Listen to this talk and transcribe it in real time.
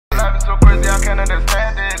life is so crazy, I can't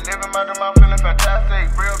understand it. Living my dream, I'm feeling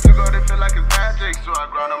fantastic. Real people, they feel like it's magic. So I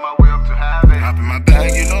grind on my way up to have it. Hop in my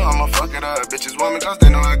bag, you know I'ma fuck it up. Bitches want me cause they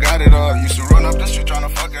know I got it all. Used to run up the street trying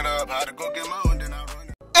to fuck it up. Had to go get my own, then I run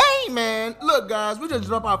it. Hey man, look guys, we just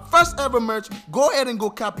dropped our first ever merch. Go ahead and go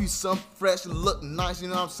copy some fresh, look nice, you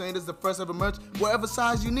know what I'm saying? This is the first ever merch. Whatever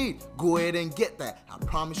size you need, go ahead and get that. I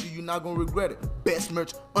promise you, you're not gonna regret it. Best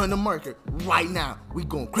merch on the market right now. We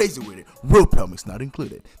going crazy with it. RealPelmx not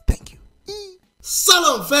included. Thank you.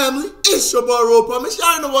 Salam family, it's your boy RealPelmx.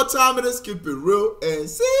 Y'all know what time it is. Keep it real and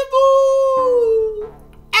simple.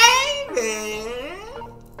 Hey man.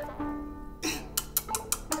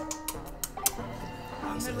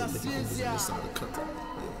 La ciencia.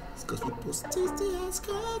 It's because we post tasty ass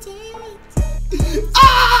content.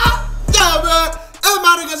 Yeah, man.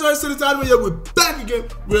 Everybody gets ready to the time here. We're back again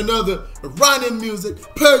with another Iranian music,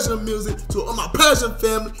 Persian music. To all my Persian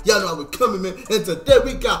family, y'all know how we're coming, man. And today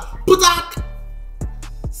we got PUTAK,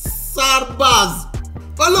 Sarbaz.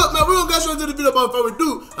 But look, man, we're gonna get straight into the video. But before we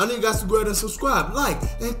do, I need you guys to go ahead and subscribe, like,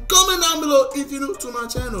 and comment down below if you're new to my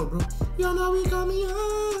channel, bro. Y'all know we coming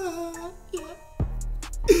up.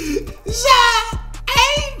 Yeah,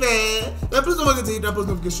 hey man. Now please don't forget to hit that post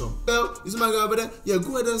notification bell. You see my guy over there? Yeah,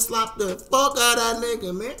 go ahead and slap the fuck out of that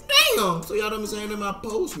nigga, man. Damn. So y'all don't be saying in my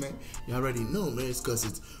post, man. Y'all already know, man. It's cause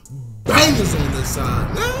it's bangers on this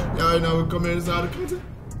side, man. Y'all already know we come in inside the content.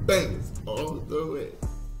 Bangers all the way.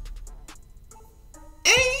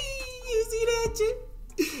 Hey, you see that shit?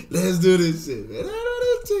 Let's do this shit, man.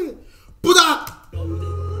 Let's do this shit. PUTAK.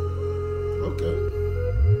 Okay.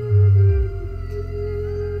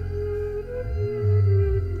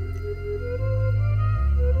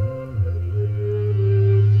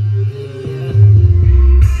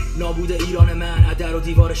 نابود ایران من در و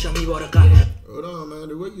دیوارشم میباره قلب. Hold on, man.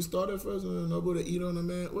 The way you started first, nobody eat on a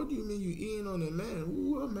man. What do you mean you eating on a man?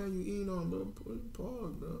 Who what man you eating on, bro?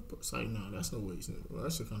 Pause, bro. It's like, nah, that's no way, bro.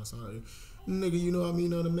 That shit kind of sound like, nigga, you know I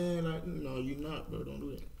mean on a man? Like, no, you not, bro. Don't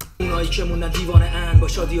do that. اونایی که موندن دیوانه ان با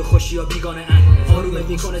شادی و خوشی یا بیگانه ان آرومت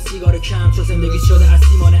میکنه سیگار کم چون زندگی شده از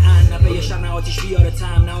سیمان ان نه پی شب نه آتیش بیارتم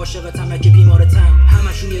نه عاشقتم نه که بیمارتم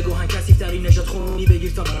همشون یه گوهن کثیف ترین نژاد خونی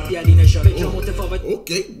بگیر تا علی نژاد فکر متفاوت.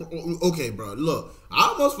 Okay, bro. Look, I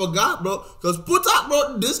almost forgot, bro, because PUTAK,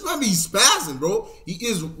 bro, this man be spazzing, bro.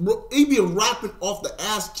 He be rapping off the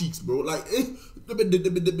ass cheeks, bro. Like,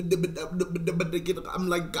 I'm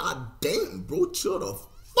like, god damn, bro, chill the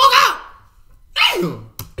fuck out. Damn.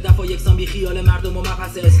 دفعه یکسان بی خیال مردم و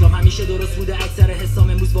مبحث اسلام همیشه درست بوده اکثر حسام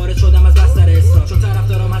امروز وارد شدم از بستر اسلام چون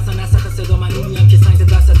طرفدارام هستن نسخ صدا من اونیم که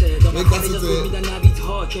سنگت وسط ادامه خارج از خود میدن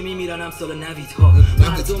نویدها که میمیرن امثال نویدها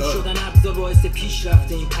مردم شدن ابزار باعث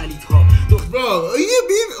پیشرفت این پلیدها. Bro,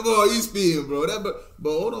 he's speeding, bro.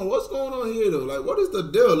 But hold on, what's going on here though? Like, what is the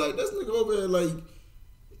deal? Like, this nigga over here,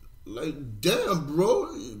 like, damn, bro.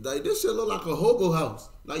 Like, this shit look like a hobo house.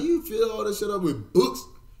 Like, you fill all this shit up with books.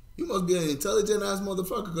 You must be an intelligent ass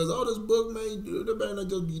motherfucker, because all this book, man, you better not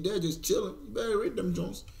just be there just chilling. You better read them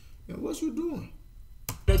Jones. And what you doing?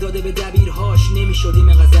 داده به دبیرهاش نمیشدیم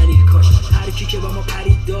انقدر ذلیل کاش هر کی که با ما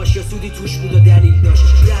پرید داشت یا سودی توش بود و دلیل داشت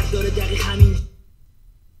درد داره دقیق همین.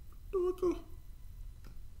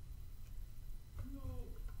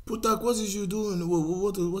 PUTAK, what is you doing?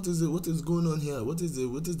 What is going on here? What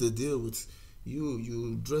is the deal with you? You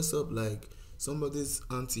dress up like somebody's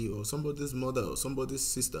auntie or somebody's mother or somebody's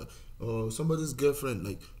sister or somebody's girlfriend.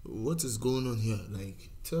 Like, what is going on here? Like,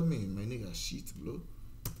 tell me, my nigga, shit, bro.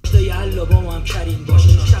 یالا با ما هم کریم باش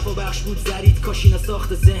شفا بخش بود زرید کاشینا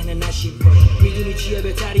ساخت ذهن نشیم باش میدونی چیه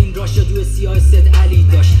بهترین راش جادو سیاه سد علی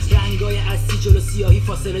داشت رنگای اصلی جلو سیاهی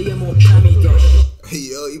فاصله محکمی داشت.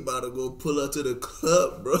 Yo, you about to go pull up to the club,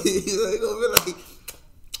 bro. You gonna be like,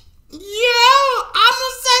 yo, I'm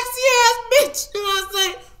a sexy ass bitch. You know what I'm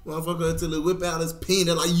saying? Motherfucker until they whip out his pen,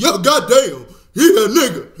 they're like, yo, goddamn, he a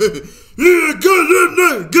nigga. He a good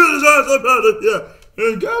nigga. Get his ass up out of here.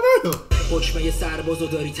 And goddamn. حکمه سربازو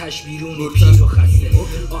داری تش بیرونی پیر و خسته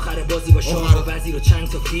آخر بازی با شما و وزیر و چند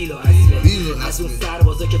تا فیل و اسبه از اون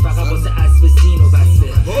سربازا که فقط واسه اسب زین و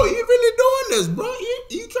بسته. Bro, you really doing this, bro?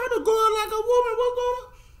 You trying to go out like a woman? What's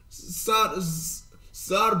going on?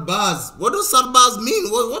 Sarbaz. What does Sarbaz mean?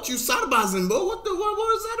 What you Sarbazing, bro? What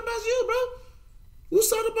is Sarbaz you, bro? Who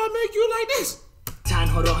Sarbaz make you like this?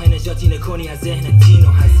 تنها راه نجات اینه کنی از ذهن دین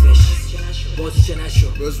و حذفش بازی چه نشو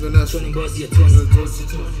چون این بازی تو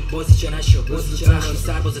بازی چه نشو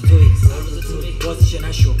سرباز توی بازی چه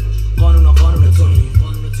نشو قانون تو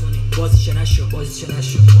بازی چه نشو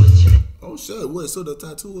Oh shit, wait, so the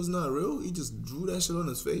tattoo was not real? He just drew that shit on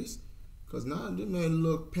his face? Cause now this man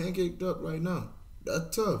look pancaked up right now.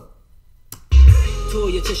 That's tough. تو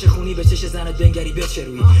یه چش خونی به چش زنت بنگری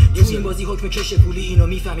بچروی تو این بازی حکم کش پولی اینو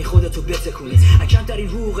میفهمی خودتو بتکونی کمترین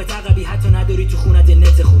حقوق تقبی حتی نداری تو خونت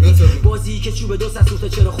نت خونی بازی که چوب دو سوخته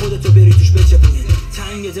چرا خودتو بری توش بچپونی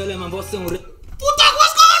تنگ دل من واسه اون PUTAK,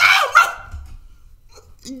 what's going on, bro?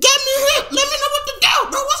 Get me hip. Let me know what to do,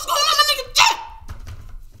 bro. What's going on, my nigga?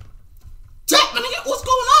 Jack, my nigga. What's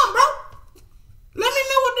going on, bro? Let me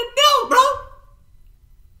know what to do, bro.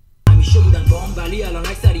 همیشه بودن بام ولی الان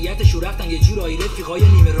اکثریتشو رفتن یه جورایی رفیقای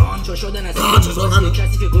نیمه ران چا شدن از این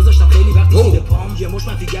کسی که گذاشتم خیلی وقتی زیر پام یه مش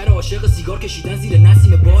منفیگر عاشق سیگار کشیدن زیر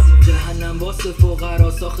نسیم باد جهنم واسه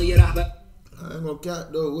فقرا ساخته یه رهبر I ain't gonna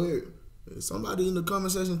cat though, wait. Somebody in the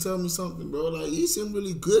comment section tell me something, bro. Like, he seem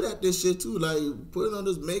really good at this shit too. Like, putting on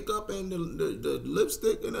this makeup and the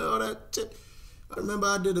lipstick and all that shit. I remember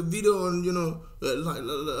I did a video on, you know,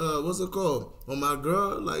 what's it called? On my girl.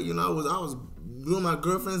 Like, you know, I was doing my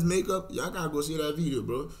girlfriend's makeup. Y'all gotta go see that video,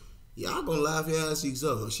 bro. Y'all gonna laugh your ass cheeks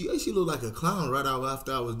up. She looked like a clown right out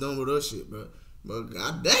after I was done with her shit, bro. But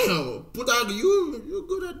goddamn, PUTAK, you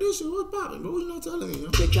good at this shit. What's poppin', bro? What you not telling me?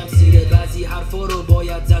 کم سیره بعضی حرفا رو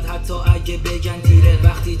باید زد حتی اگه بگن تیره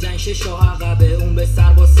وقتی جنگ شاه عقبه اون به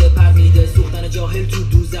سرباز سپر میده سوختن جاهل تو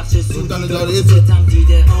دوزخ چه سودی داره ستم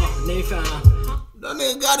دیده نمیفهمم That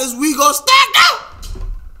nigga got his wig all stacked out.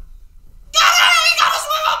 He got his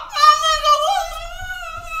wig up.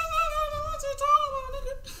 What's he talking about,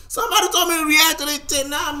 nigga? Somebody told me to react to this shit.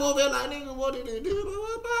 Now I'm over here like, nigga, what did they do?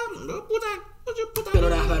 What happened, bro? PUTAK. چرا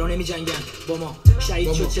رهبران نمی جنگن با ما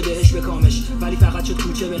شهید شد چه بهش بکامش ولی فقط شد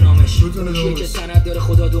کوچه به نامش اون کیه که سند داره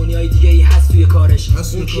خدا دنیای دیگه ای هست توی کارش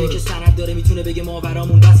اون کیه که سند داره میتونه بگه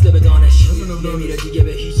ماورامون وصله به دانش نمیره دیگه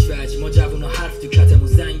به هیچ وجه ما جوونا حرف تو کتمون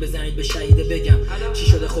زنگ بزنید به شهیده بگم چی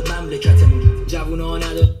شده خب مملکتمون جوونا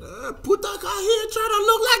نداره PUTAK out here trying to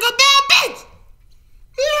look like a bad bitch.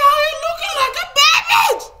 Yeah, he looking like a bad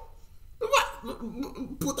bitch. What?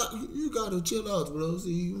 PUTAK, you gotta chill out, bro.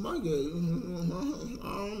 See, you might get.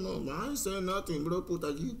 I don't know, man. I ain't saying nothing, bro.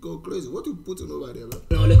 PUTAK, you go crazy. What you putting over there, bro?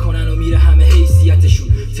 ناله کنن و میره همه حیثیتشون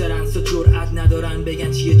ترنس و جرأت ندارن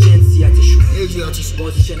بگن چیه جنسیتشون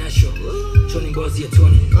بازی چه نشو چون این بازی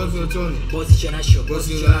تونی بازی چه نشو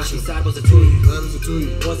چه سرباز توی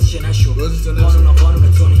بازی چه نشو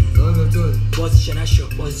قانون تونی بازی چه نشو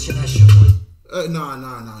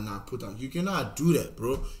Nah, PUTAK. You cannot do that,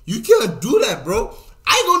 bro. You can't do that, bro.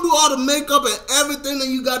 I ain't gonna do all the makeup and everything, and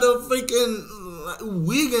you got the freaking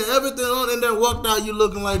wig and everything on, and then walked out you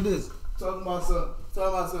looking like this. Talking about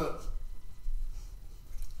something.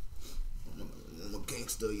 I'm a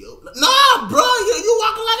gangster, yo. Nah, bro, you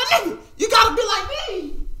walking like a nigga. You gotta be like me.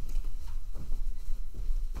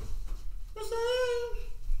 What's that?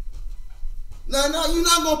 No, you're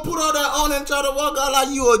not gonna put all that on and try to walk out like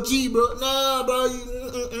you a G, bro. Nah, bro,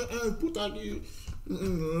 PUTAK, you.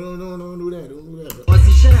 Don't do that, bro.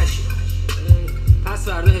 بازی چه نشو پس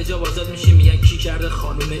فردا حجاب آزاد میشه میگن کی کرده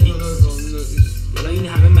خانوم ایکس حالا این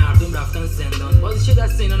همه مردم رفتن زندان بازی چه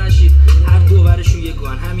دست اینا نشید هر دو ورشون یه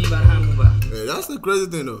گوهن همین ور همون ور Hey, that's the crazy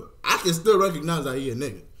thing though. I can still recognize that he a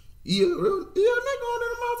nigga. He a nigga on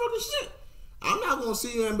that motherfucking shit. I'm not gonna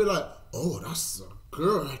see you and be like, oh, that's a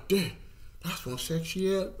girl right there. That's one sexy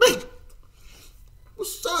ass bitch.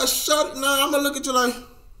 What's up, shut it? Nah, I'm gonna look at you like,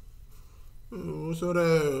 what's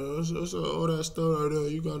all that stuff right there?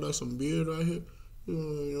 You got like some beard right here.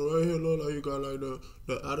 Right here look like you got like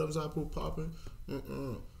the Adam's apple popping.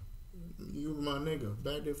 You my nigga.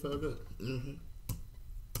 Back there felt good.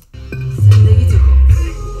 زندگی تو کن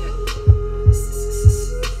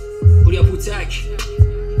پوریا پوتک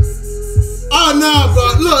Oh, nah, bro.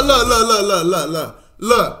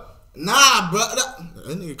 Look. Nah, bro. That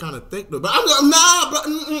nigga kind of thick, though. But nah, bro.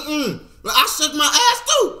 But I shake my ass,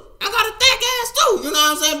 too. I got a thick ass, too. You know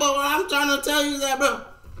what I'm saying? But what I'm trying to tell you is that, bro,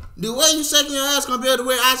 the way you shaking your ass compared to the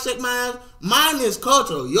way I shake my ass, mine is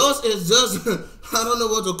cultural. Yours is just, I don't know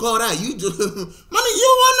what to call that. You just, money, you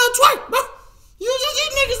want to twerk, bro. You just,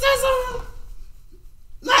 these niggas say something.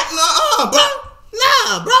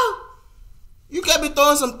 Nah, bro. You can't be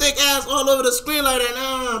throwing some thick ass all over the screen like that.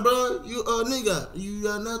 Nah, bro. You nigga. You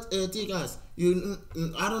are not a thick ass.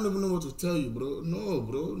 I don't even know what to tell you, bro.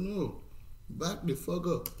 No. Back the fuck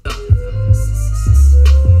up.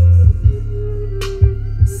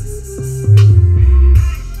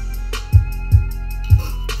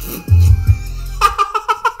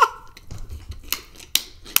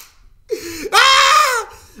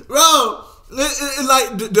 Bro, like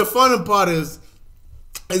the funny part is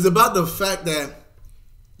about the fact that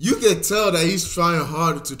you can tell that he's trying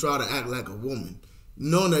hard to try to act like a woman,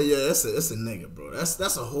 knowing that it's a nigga, bro.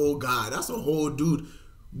 That's a whole guy. That's a whole dude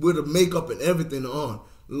with the makeup and everything on.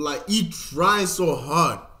 Like he trying so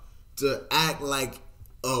hard to act like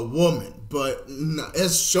a woman, but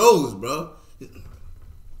it shows, bro.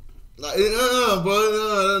 Like,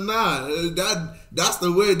 that's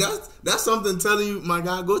the way. That's something telling you, my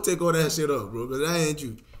guy, go take all that shit off, bro, because that ain't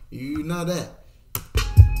you. You not that.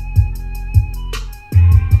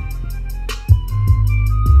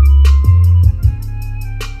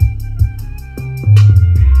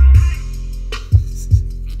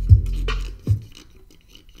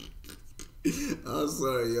 I'm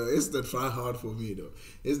sorry, yo. It's the try hard for me though.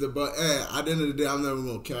 It's the but at the end of the day, I'm never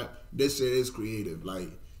gonna cap. This shit is creative. Like,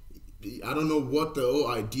 I don't know what the whole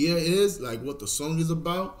idea is, like what the song is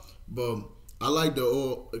about, but I like the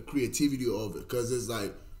whole creativity of it, cause it's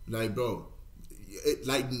like bro,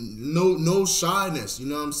 like no shyness. You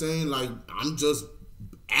know what I'm saying? Like, I'm just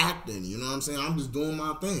acting. You know what I'm saying? I'm just doing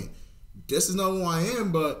my thing. This is not who I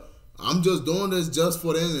am, but I'm just doing this just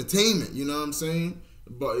for the entertainment. You know what I'm saying?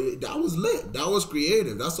 But that was lit. That was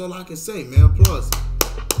creative. That's all I can say, man. Plus.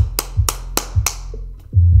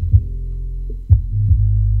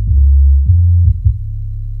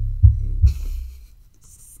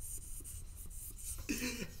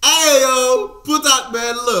 Hey, yo. PUTAK,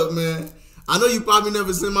 man. Look, man. I know you probably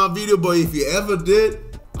never seen my video, but if you ever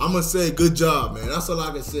did, I'm going to say good job, man. That's all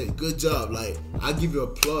I can say. Good job. Like, I give you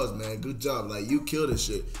applause, man. Good job. Like, you killed this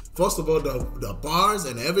shit. First of all, the bars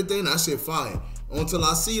and everything, that shit fire. Until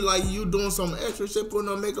I see like you doing some extra shit, putting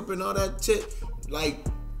on makeup and all that shit. Like,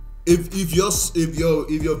 if your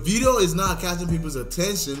video is not catching people's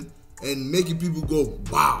attention and making people go,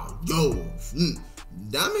 wow, yo,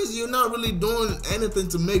 that means you're not really doing anything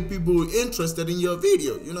to make people interested in your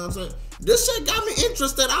video. You know what I'm saying? This shit got me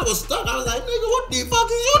interested. I was stuck. I was like, nigga, what the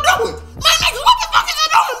fuck is you doing? Man, nigga, what the fuck is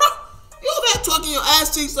you doing, bro? You been twerking your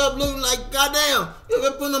ass cheeks up looking like, goddamn. You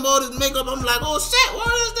been putting on all this makeup. I'm like, oh shit,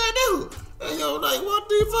 what is that dude? And yo, like, what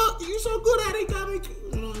the fuck? You so good at it, got me.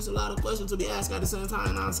 You know, it's a lot of questions to be asked at the same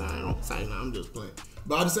time. I'm just playing.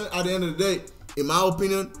 But at the end of the day, in my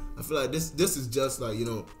opinion, I feel like this is just like, you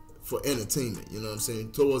know, for entertainment. You know what I'm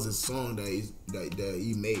saying? Towards the song that he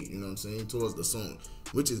made. You know what I'm saying? Towards the song,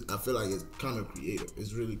 which is, I feel like it's kind of creative.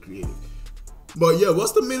 It's really creative. But yeah,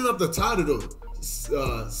 what's the meaning of the title though?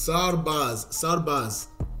 Sarbaz.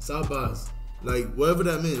 Like, whatever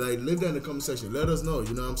that means, like, leave that in the comment section. Let us know,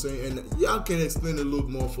 you know what I'm saying? And y'all can explain a little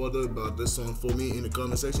more further about this song for me in the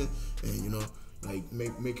comment section. And, you know, like,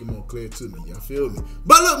 make it more clear to me. Y'all feel me?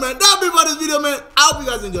 But look, man, that'll be for this video, man. I hope you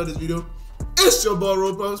guys enjoyed this video. It's your boy,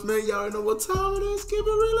 RealPelmx, man. Y'all already know what time it is. Keep it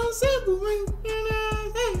real and simple, man.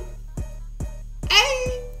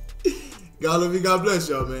 Hey. God love you. God bless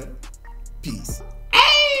y'all, man. Peace.